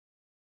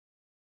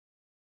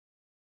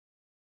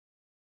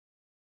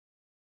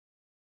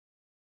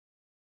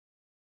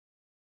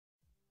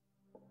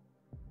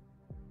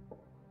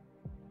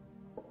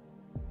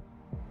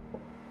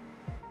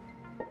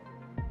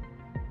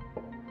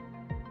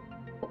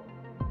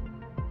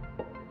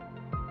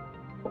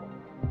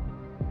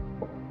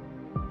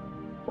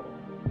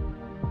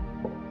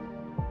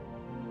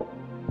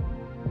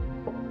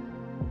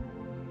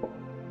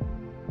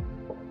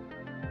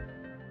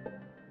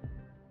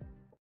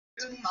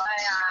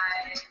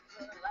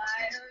the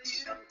light of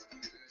you,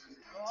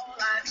 all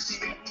I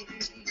see.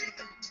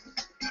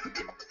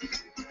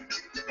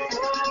 For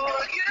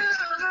you,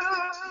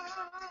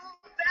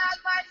 that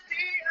might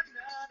be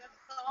another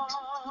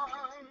song,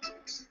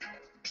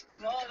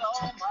 but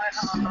all my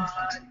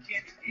heart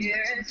can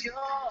hear is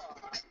your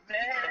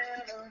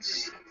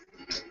melody.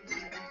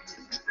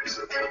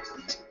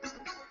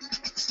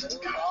 So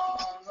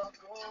long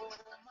ago.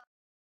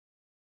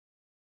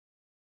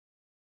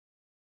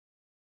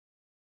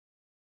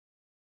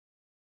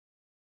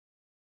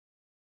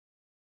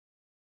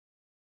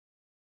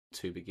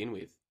 To begin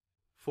with.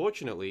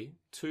 Fortunately,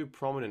 two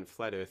prominent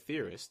flat earth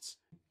theorists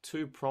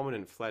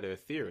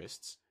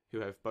who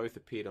have both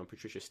appeared on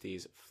Patricia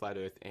Steere's Flat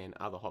Earth and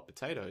Other Hot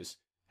Potatoes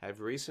have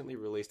recently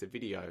released a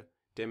video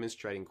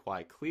demonstrating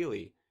quite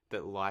clearly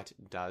that light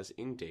does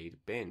indeed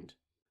bend.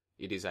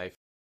 It is a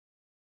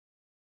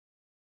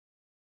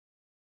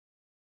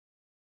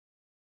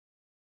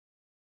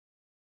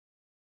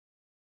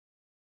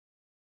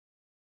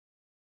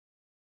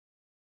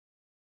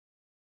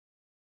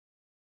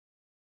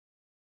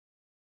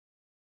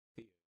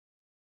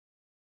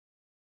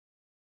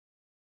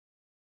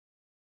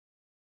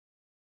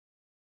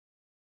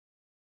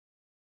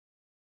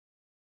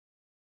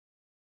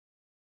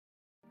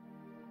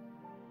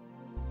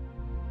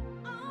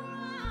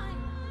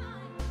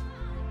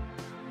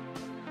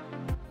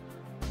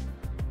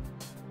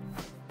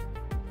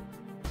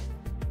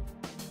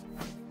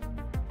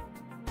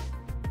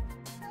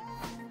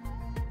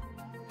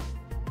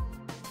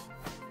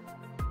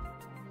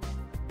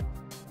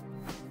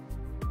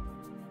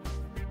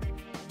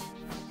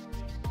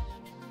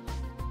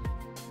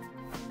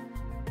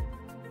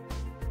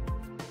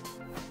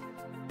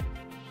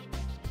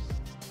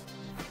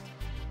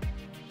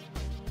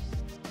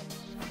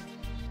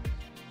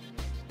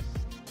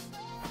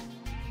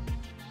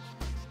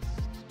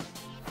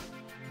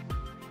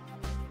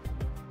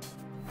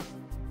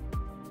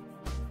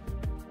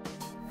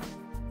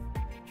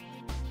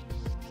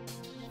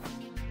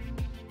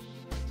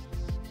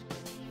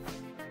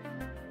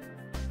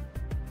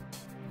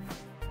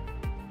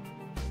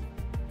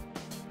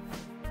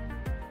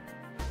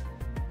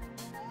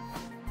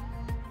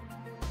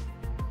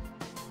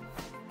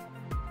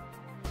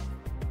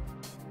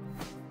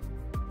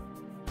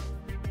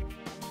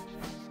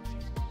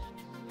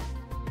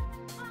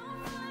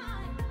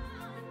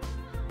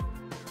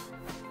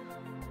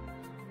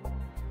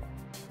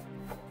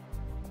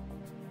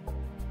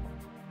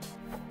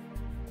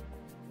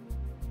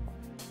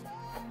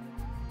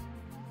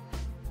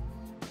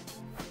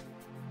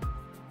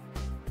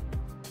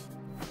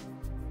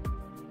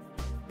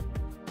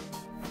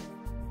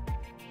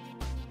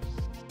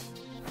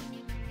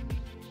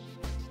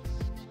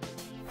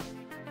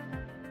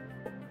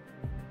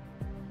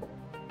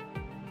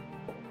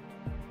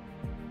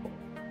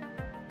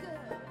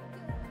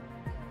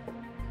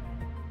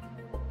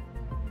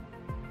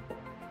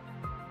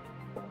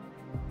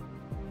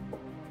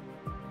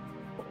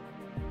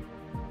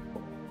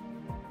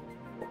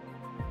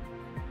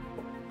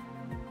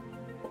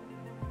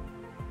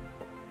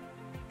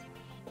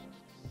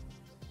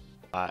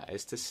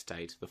as to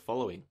state the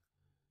following.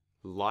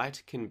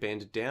 Light can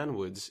bend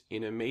downwards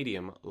in a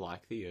medium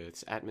like the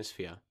Earth's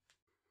atmosphere.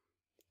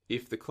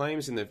 If the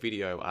claims in the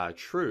video are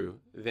true,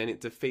 then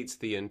it defeats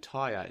the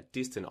entire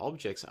distant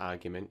objects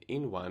argument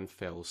in one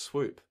fell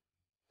swoop.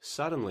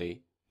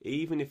 Suddenly,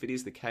 even if it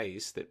is the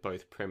case that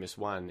both premise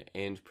 1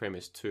 and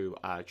premise 2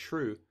 are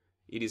true,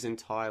 it is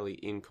entirely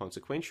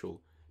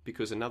inconsequential,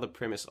 because another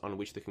premise on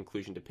which the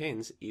conclusion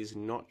depends is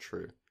not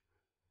true.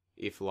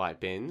 If light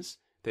bends,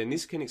 then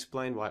this can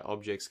explain why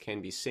objects can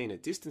be seen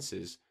at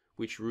distances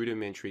which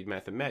rudimentary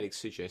mathematics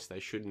suggests they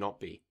should not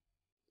be.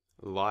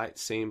 Light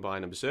seen by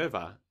an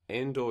observer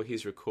and/or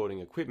his recording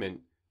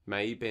equipment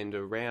may bend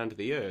around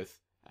the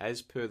Earth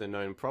as per the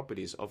known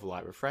properties of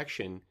light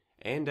refraction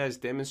and as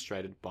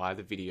demonstrated by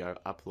the video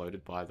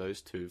uploaded by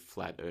those two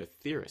flat Earth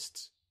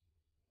theorists.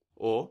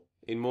 Or,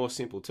 in more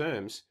simple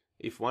terms,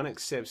 if one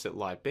accepts that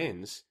light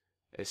bends,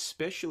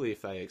 especially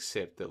if they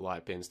accept that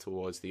light bends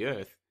towards the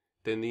Earth,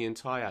 then the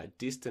entire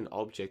distant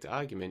object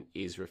argument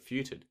is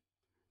refuted.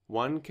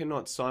 One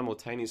cannot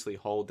simultaneously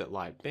hold that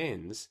light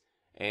bends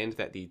and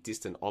that the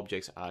distant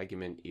objects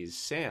argument is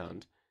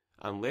sound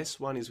unless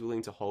one is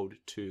willing to hold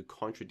two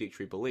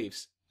contradictory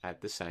beliefs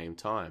at the same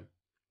time.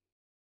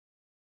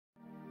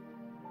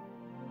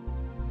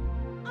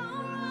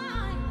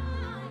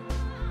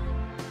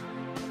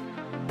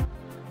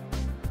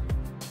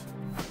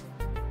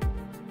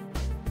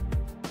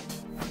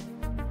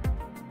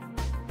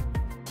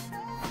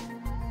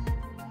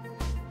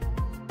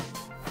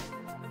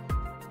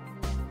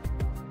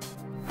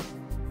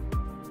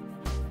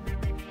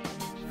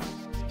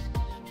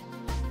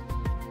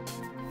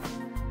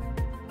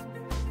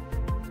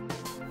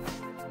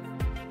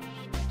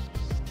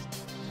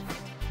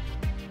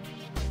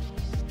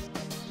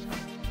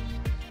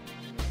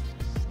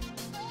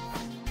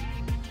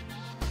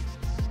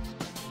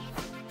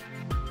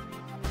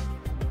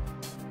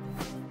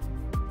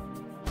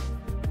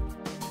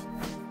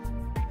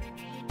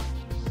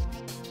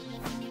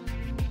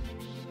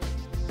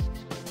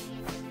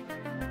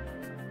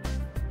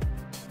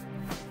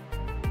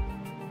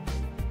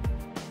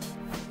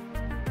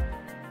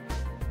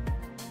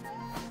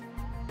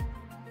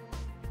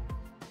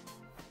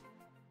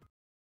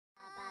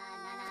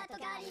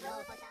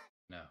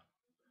 Now,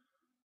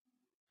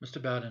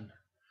 Mr. Bowden,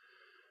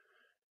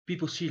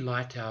 people see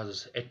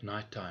lighthouses at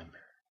night time.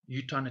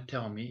 You're trying to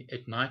tell me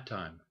at night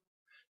time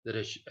that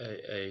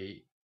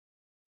a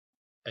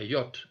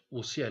yacht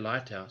will see a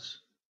lighthouse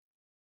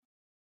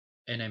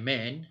and a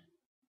man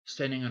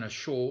standing on a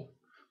shore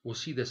will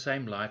see the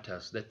same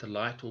lighthouse, that the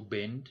light will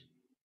bend,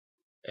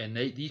 and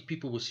these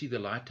people will see the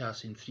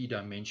lighthouse in 3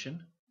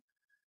 dimension,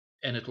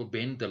 and it will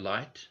bend the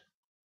light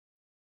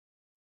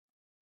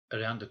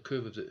around the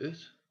curve of the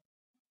earth?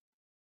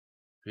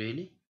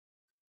 Really?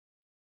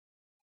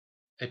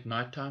 At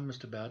night time,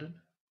 Mr. Bowden?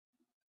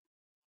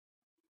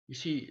 You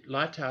see,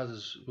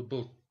 lighthouses were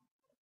built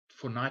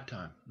for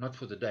nighttime, not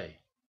for the day.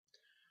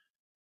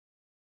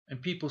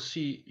 And people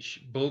see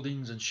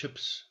buildings and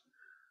ships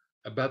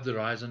above the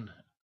horizon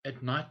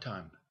at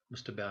nighttime,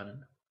 Mr.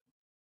 Bowden.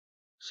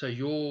 So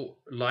your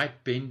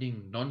light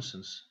bending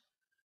nonsense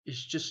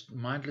is just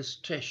mindless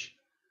trash.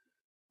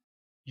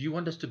 You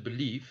want us to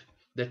believe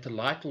that the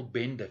light will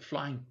bend a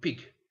flying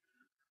pig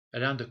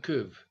around the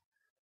curve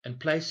and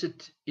place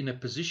it in a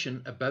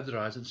position above the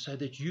horizon so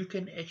that you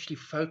can actually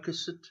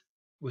focus it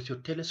with your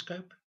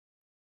telescope?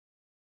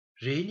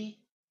 Really?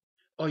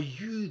 Are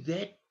you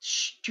that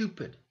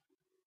stupid?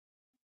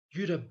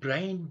 You're a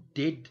brain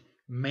dead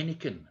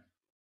mannequin